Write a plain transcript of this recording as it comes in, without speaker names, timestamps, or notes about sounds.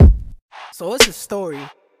So it's a story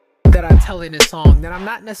that I tell in this song that I'm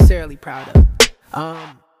not necessarily proud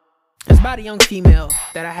of. It's about a young female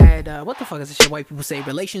that I had, what the fuck is this shit white people say,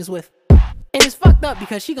 relations with? And it's fucked up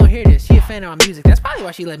because she gonna hear this. She a fan of my music. That's probably why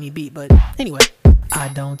she let me beat, but anyway. I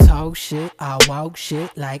don't talk shit, I walk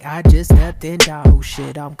shit like I just stepped in dog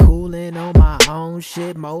shit. I'm coolin' on my own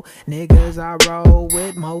shit, mo niggas I roll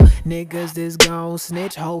with, mo niggas this gon'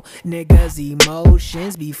 snitch, ho niggas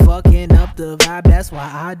emotions be fucking up the vibe. That's why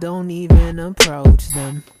I don't even approach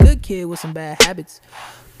them. Good kid with some bad habits,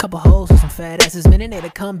 couple hoes with some fat asses, man, they to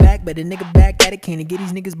come back, but a nigga back at it, can't get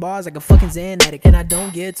these niggas bars like a fucking Xan addict. And I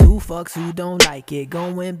don't give two fucks who don't like it.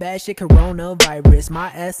 Going bad shit, coronavirus.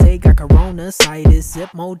 My essay got coronacitis. Sip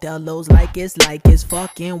Modelo's like it's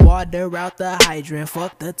fucking water out the hydrant.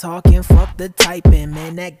 Fuck the talking, fuck the typing,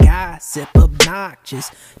 man, that gossip obnoxious.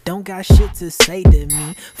 Don't got shit to say to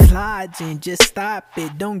me. Flogging, just stop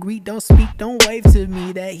it. Don't greet, don't speak, don't wave to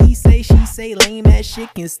me. That he say, she say, lame ass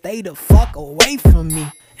shit can stay the fuck away from me.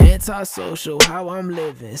 Antisocial, how I'm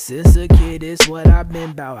living since a kid is what I've been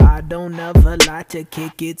about. I don't ever lie to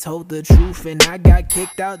kick it, told the truth and I got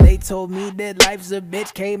kicked out. They told me that life's a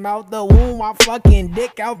bitch, came out the womb, my fucking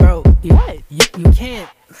dick out, bro. What? You can't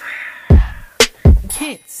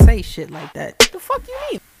say shit like that. What the fuck you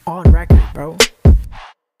mean? On record, bro.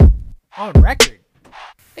 On record.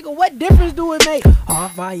 Nigga, what difference do it make?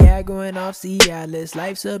 Off Viagra and off Cialis.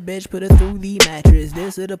 Life's a bitch, put her through the mattress.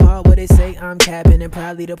 This is the part where they say I'm capping, and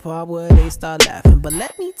probably the part where they start laughing. But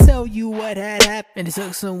let me tell you what had happened. It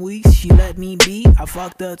took some weeks, she let me be. I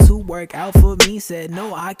fucked her to work out for me. Said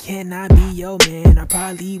no, I cannot be your man. I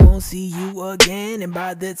probably won't see you again. And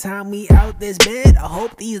by the time we out this bed, I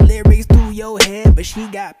hope these lyrics through your head. But she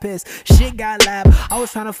got pissed, shit got loud. I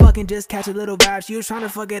was trying to fucking just catch a little vibe. She was trying to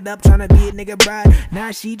fuck it up, trying to be a nigga bride.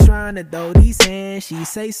 Now she trying to throw these hands. She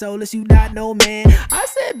say soulless, you not no man. I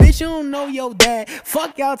said, bitch, you don't know your dad.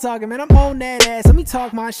 Fuck y'all talking, man, I'm on that ass. Let me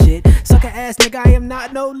talk my shit. Sucker ass nigga, I am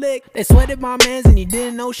not no lick. They sweated my mans and you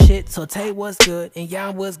didn't know shit. So Tay was good and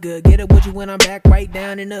y'all was good. Get it with you when I'm back right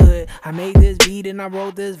down in the hood. I made this beat and I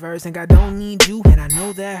wrote this verse. And God don't need you, and I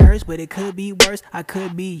know that hurts, but it could be worse. I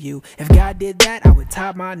could be you. If God did that, I would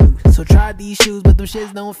tie my noose. So try these shoes, but them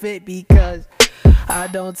shits don't fit because I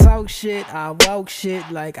don't talk shit, I walk shit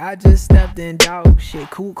like I just stepped in dog shit.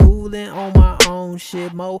 Coolin' on my own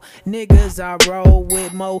shit, mo niggas I roll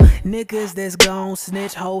with, mo niggas that's gon'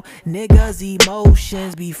 snitch, ho niggas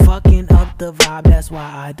emotions be fucking up the vibe. That's why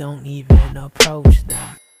I don't even approach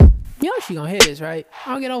them. You know she gonna hear this, right?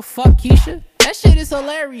 I don't get no fuck, Keisha. That shit is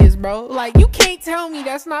hilarious, bro. Like, you can't tell me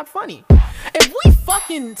that's not funny. If we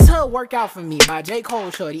fucking to Work Out For Me by J.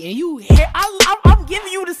 Cole, shorty, and you hear, I'm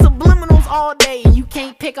giving you the subliminals all day and you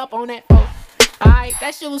can't pick up on that, bro. Alright,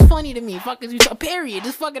 that shit was funny to me. Fuck is you, period.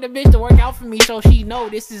 Just fucking a bitch to work out for me so she know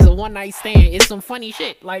this is a one night stand. It's some funny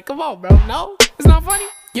shit. Like, come on, bro. No? It's not funny?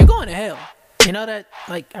 You're going to hell. You know that?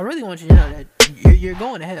 Like, I really want you to know that you're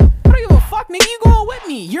going to hell. I don't give a fuck, nigga. You going with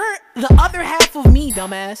me. You're the other half of me,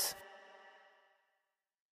 dumbass.